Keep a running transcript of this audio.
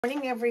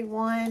Morning,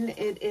 everyone.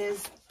 It is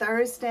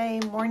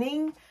Thursday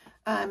morning,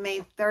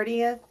 May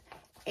 30th,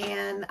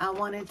 and I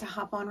wanted to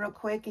hop on real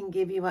quick and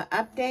give you an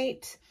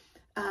update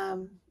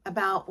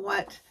about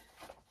what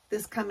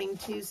this coming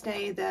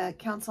Tuesday, the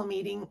council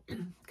meeting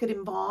could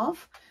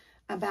involve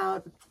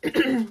about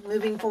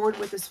moving forward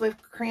with the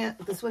Swift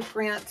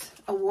Grant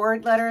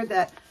Award letter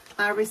that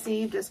I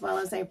received, as well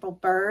as April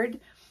Bird,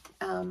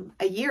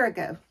 a year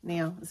ago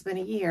now. It's been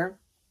a year.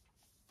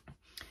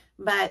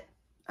 But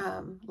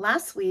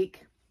last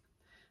week,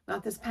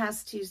 not this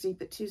past Tuesday,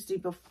 but Tuesday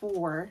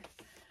before,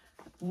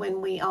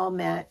 when we all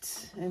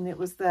met, and it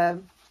was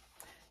the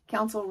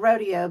council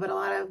rodeo, but a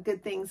lot of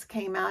good things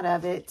came out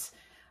of it.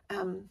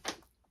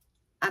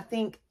 I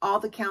think all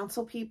the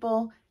council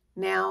people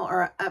now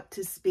are up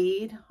to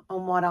speed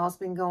on what all's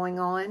been going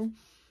on.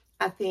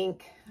 I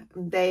think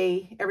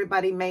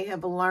everybody may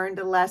have learned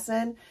a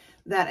lesson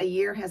that a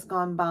year has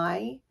gone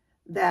by,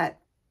 that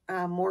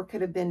more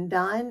could have been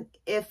done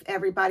if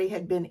everybody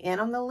had been in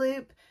on the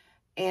loop,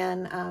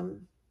 and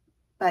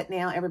but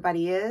now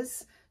everybody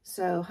is.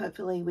 So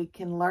hopefully we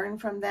can learn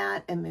from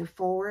that and move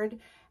forward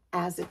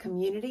as a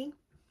community,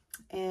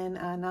 and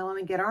not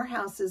only get our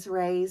houses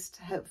raised,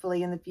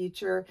 hopefully in the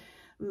future,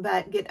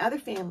 but get other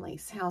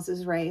families'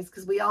 houses raised,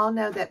 because we all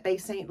know that Bay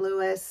St.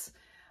 Louis,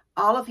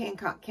 all of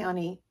Hancock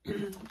County,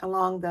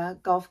 along the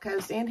Gulf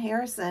Coast and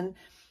Harrison,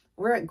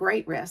 we're at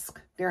great risk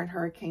during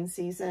hurricane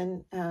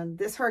season.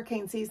 This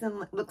hurricane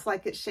season looks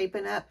like it's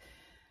shaping up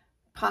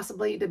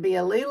possibly to be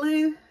a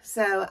Lulu.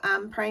 So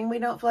I'm praying we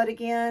don't flood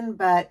again.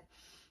 But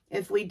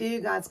if we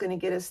do, God's going to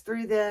get us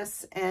through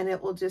this. And it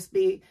will just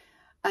be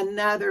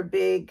another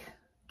big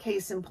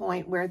case in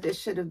point where this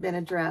should have been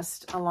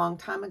addressed a long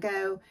time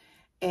ago.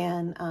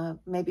 And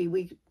maybe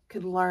we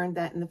could learn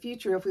that in the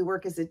future, if we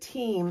work as a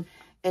team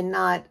and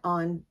not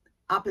on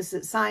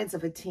opposite sides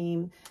of a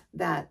team,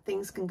 that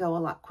things can go a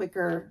lot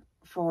quicker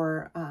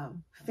for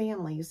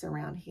families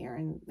around here,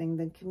 and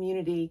the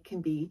community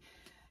can be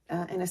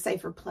in a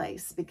safer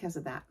place because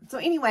of that. So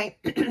anyway,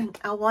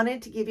 I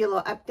wanted to give you a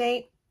little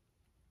update.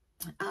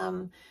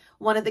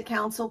 One of the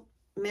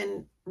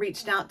councilmen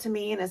reached out to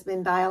me and has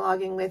been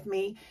dialoguing with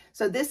me.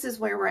 So this is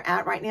where we're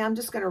at right now. I'm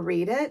just going to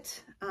read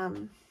it.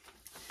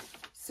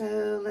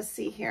 So let's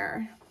see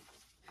here.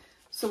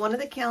 So one of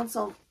the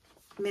councilmen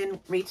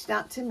reached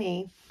out to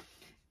me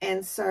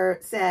and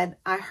said,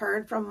 I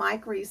heard from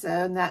Mike Rizzo,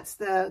 and that's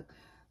the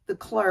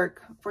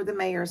clerk for the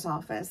mayor's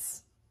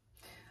office,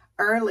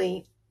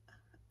 early,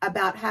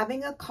 about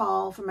having a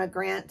call from a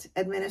grant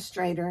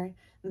administrator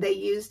they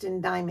used in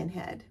Diamond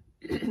Head.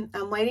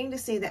 I'm waiting to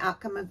see the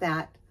outcome of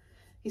that.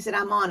 He said,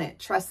 I'm on it,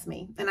 trust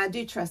me. And I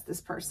do trust this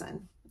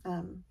person.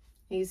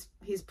 He's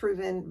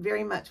proven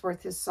very much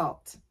worth his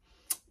salt.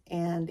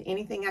 And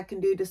anything I can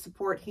do to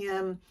support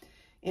him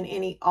in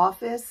any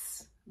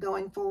office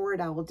going forward,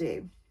 I will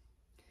do.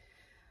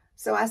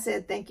 So I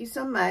said, thank you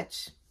so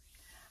much.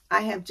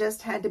 I have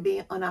just had to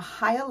be on a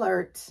high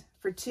alert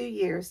for 2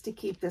 years to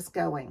keep this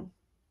going.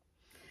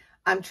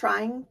 I'm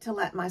trying to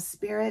let my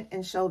spirit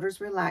and shoulders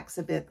relax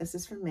a bit. This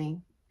is for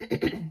me.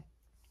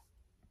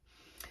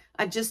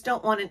 I just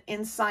don't want an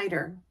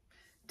insider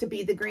to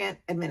be the grant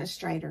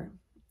administrator.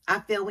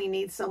 I feel we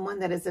need someone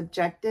that is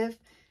objective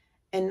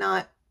and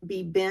not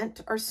be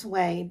bent or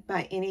swayed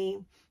by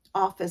any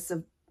office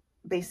of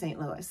Bay St.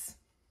 Louis.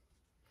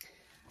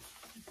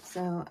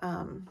 So,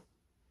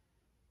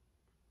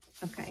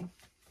 okay.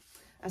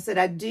 I said,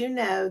 I do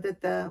know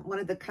that one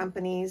of the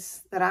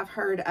companies that I've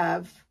heard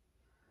of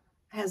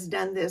has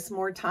done this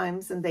more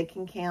times than they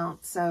can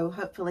count. So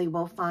hopefully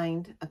we'll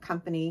find a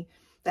company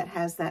that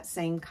has that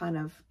same kind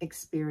of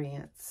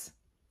experience.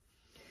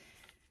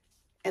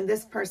 And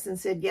this person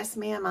said, yes,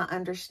 ma'am, I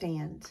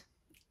understand.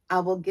 I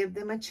will give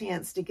them a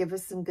chance to give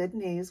us some good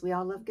news. We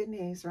all love good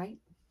news, right?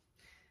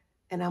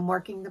 And I'm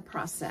working the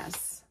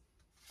process.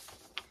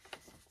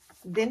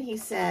 Then he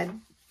said,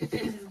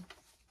 the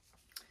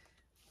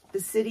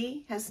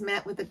city has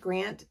met with a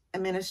grant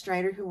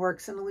administrator who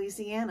works in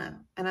Louisiana.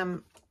 And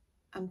I'm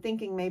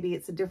thinking maybe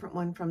it's a different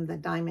one from the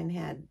Diamond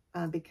Head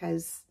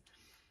because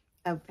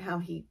of how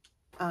he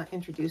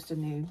introduced a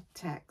new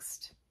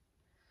text.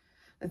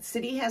 The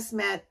city has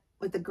met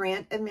with a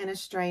grant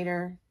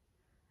administrator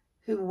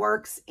who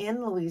works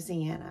in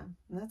Louisiana.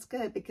 And that's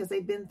good because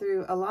they've been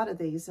through a lot of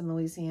these in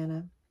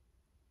Louisiana.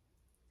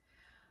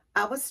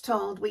 I was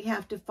told we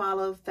have to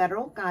follow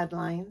federal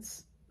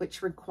guidelines,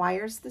 which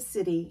requires the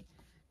city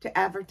to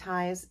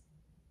advertise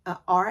a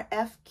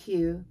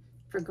RFQ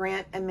for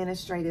grant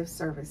administrative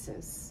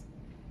services.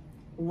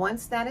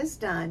 Once that is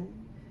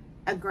done,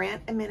 a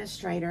grant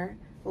administrator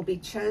will be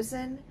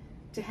chosen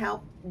to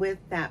help with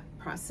that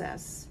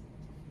process.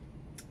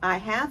 I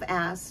have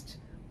asked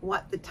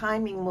what the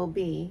timing will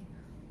be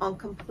on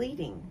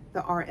completing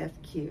the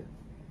RFQ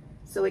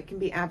so it can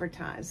be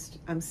advertised.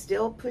 I'm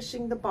still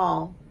pushing the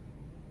ball,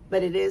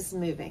 but it is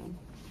moving.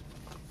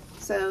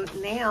 So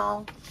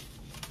now,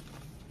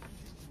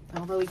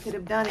 although we could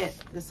have done it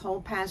this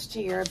whole past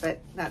year, but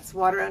that's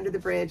water under the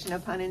bridge, no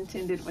pun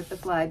intended with the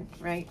flood,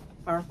 right?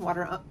 Or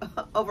water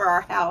over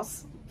our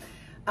house.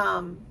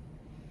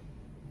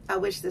 I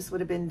wish this would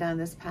have been done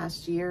this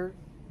past year,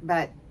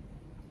 but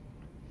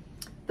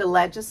the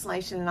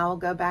legislation, and I will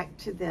go back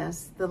to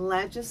this, the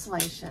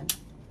legislation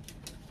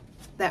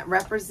that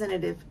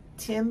Representative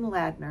Tim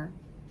Ladner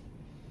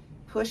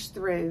pushed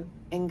through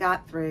and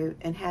got through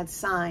and had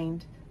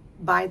signed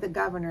by the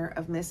governor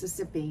of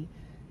Mississippi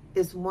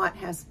is what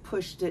has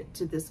pushed it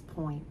to this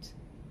point.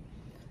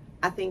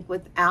 I think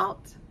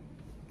without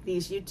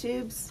these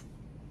YouTubes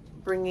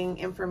bringing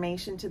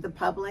information to the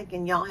public,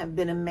 and y'all have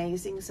been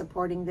amazing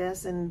supporting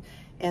this, and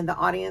the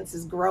audience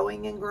is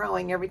growing and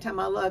growing. Every time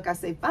I look, I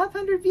say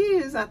 500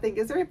 views. I think,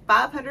 is there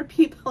 500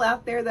 people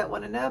out there that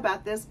want to know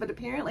about this? But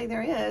apparently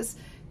there is,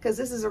 because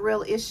this is a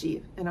real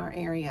issue in our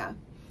area.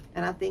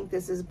 And I think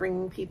this is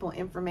bringing people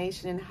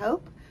information and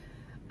hope.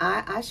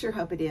 I sure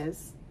hope it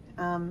is.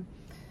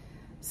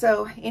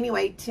 So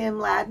anyway, Tim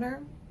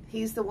Ladner,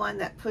 he's the one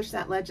that pushed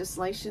that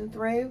legislation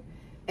through.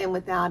 And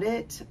without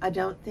it, I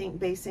don't think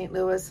Bay St.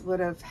 Louis would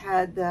have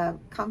had the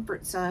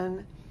comfort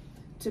zone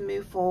to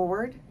move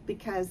forward,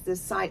 because this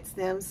cites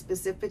them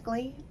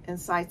specifically and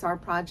cites our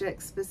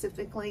project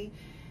specifically,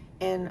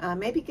 and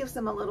maybe gives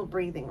them a little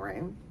breathing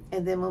room.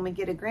 And then when we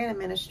get a grant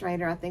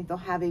administrator, I think they'll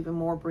have even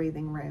more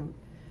breathing room.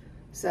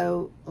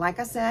 So like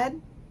I said,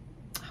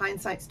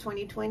 hindsight's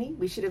 2020.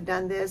 We should have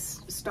done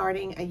this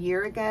starting a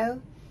year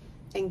ago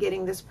and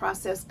getting this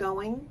process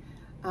going.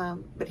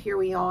 But here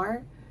we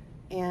are.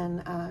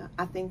 And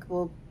I think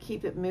we'll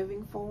keep it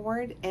moving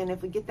forward. And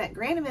if we get that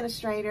grant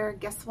administrator,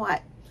 guess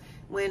what?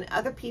 When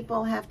other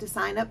people have to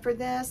sign up for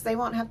this, they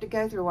won't have to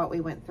go through what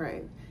we went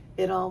through.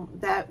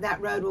 That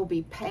road will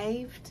be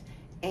paved,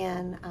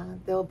 and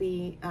there'll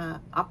be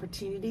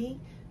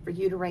opportunity for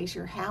you to raise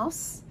your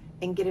house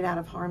and get it out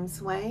of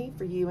harm's way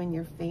for you and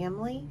your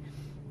family.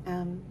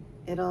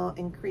 It'll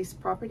increase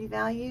property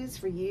values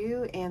for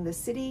you and the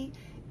city.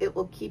 It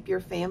will keep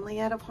your family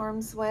out of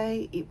harm's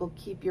way. It will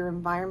keep your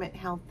environment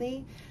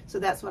healthy. So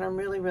that's what I'm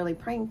really, really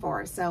praying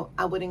for. So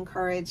I would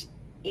encourage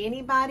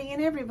anybody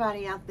and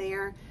everybody out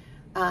there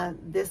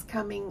this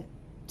coming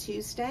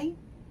Tuesday,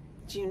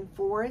 June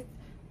 4th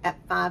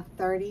at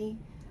 5:30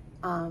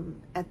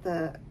 at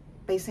the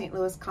Bay St.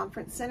 Louis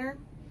Conference Center.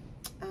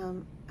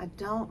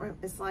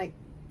 It's like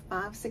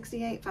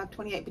 568,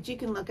 528, but you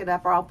can look it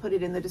up, or I'll put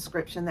it in the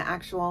description, the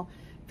actual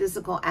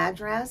physical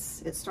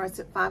address. It starts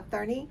at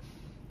 5:30.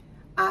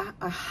 I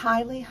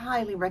highly,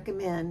 highly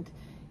recommend,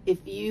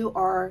 if you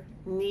are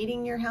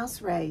needing your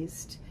house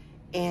raised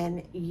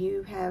and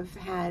you have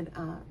had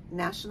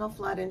national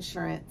flood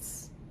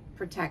insurance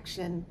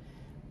protection,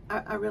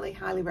 I really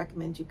highly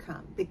recommend you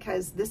come,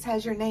 because this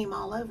has your name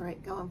all over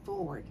it going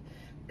forward.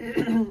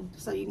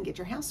 So you can get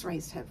your house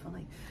raised,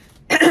 hopefully.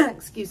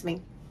 Excuse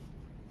me.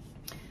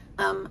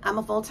 I'm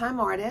a full-time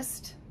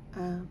artist.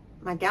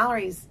 My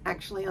gallery's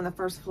actually on the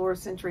first floor of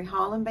Century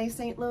Hall in Bay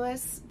St.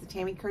 Louis, the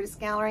Tamucurtisguy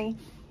Gallery.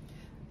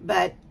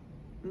 But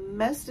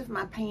most of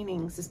my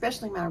paintings,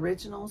 especially my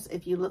originals,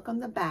 if you look on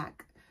the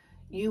back,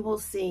 you will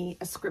see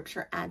a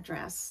scripture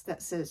address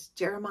that says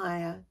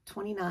Jeremiah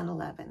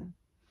 29:11.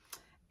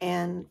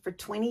 And for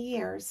 20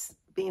 years,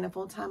 being a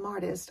full-time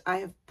artist, I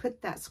have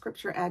put that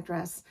scripture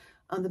address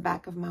on the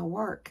back of my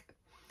work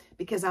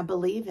because I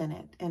believe in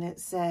it. And it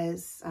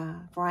says,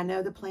 for I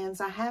know the plans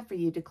I have for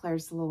you,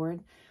 declares the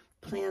Lord,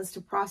 plans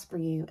to prosper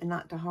you and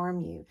not to harm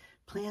you,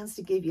 plans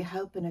to give you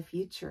hope and a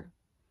future.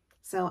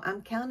 So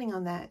I'm counting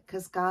on that,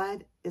 because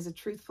God is a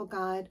truthful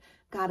God.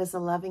 God is a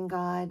loving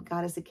God.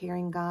 God is a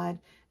caring God.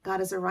 God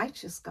is a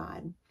righteous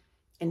God.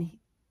 And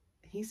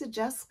he's a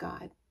just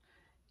God.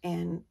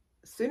 And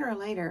sooner or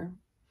later,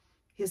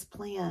 his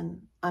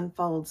plan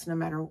unfolds no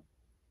matter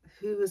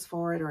who is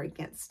for it or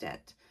against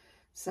it.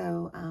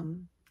 So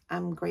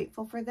I'm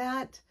grateful for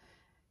that.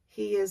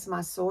 He is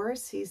my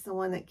source. He's the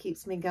one that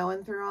keeps me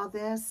going through all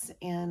this.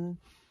 And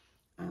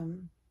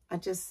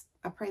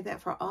I pray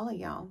that for all of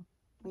y'all.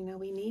 You know,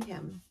 we need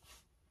him.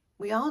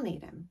 We all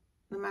need him,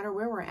 no matter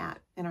where we're at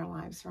in our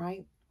lives,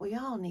 right? We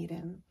all need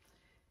him.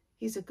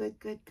 He's a good,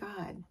 good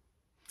God.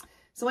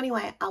 So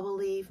anyway, I will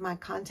leave my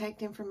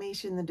contact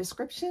information in the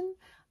description.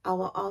 I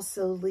will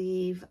also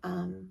leave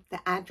the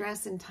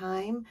address and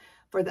time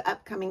for the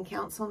upcoming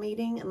council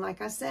meeting. And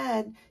like I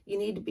said, you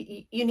need to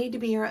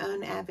be your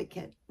own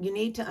advocate. You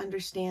need to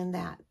understand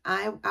that.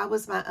 I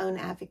was my own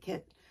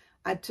advocate.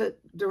 I took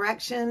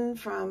direction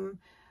from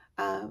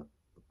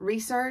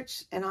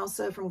research and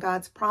also from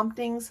God's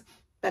promptings,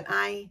 but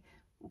I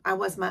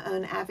was my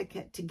own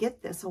advocate to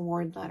get this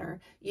award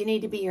letter. You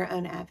need to be your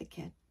own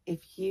advocate.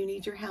 If you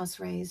need your house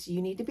raised,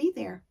 you need to be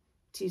there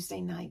Tuesday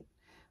night.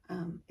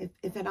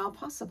 If at all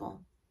possible,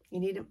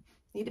 you need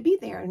to be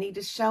there, you need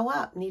to show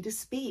up, need to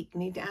speak,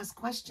 need to ask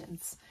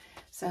questions.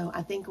 So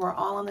I think we're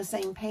all on the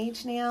same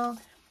page now.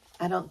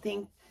 I don't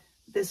think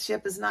this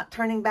ship is not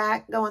turning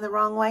back, going the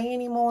wrong way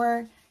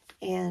anymore.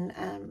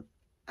 And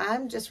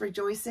I'm just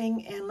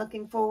rejoicing and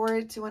looking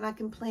forward to when I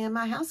can plan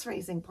my house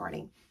raising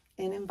party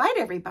and invite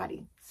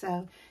everybody.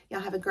 So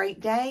y'all have a great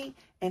day,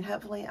 and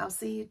hopefully I'll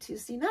see you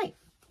Tuesday night.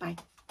 Bye.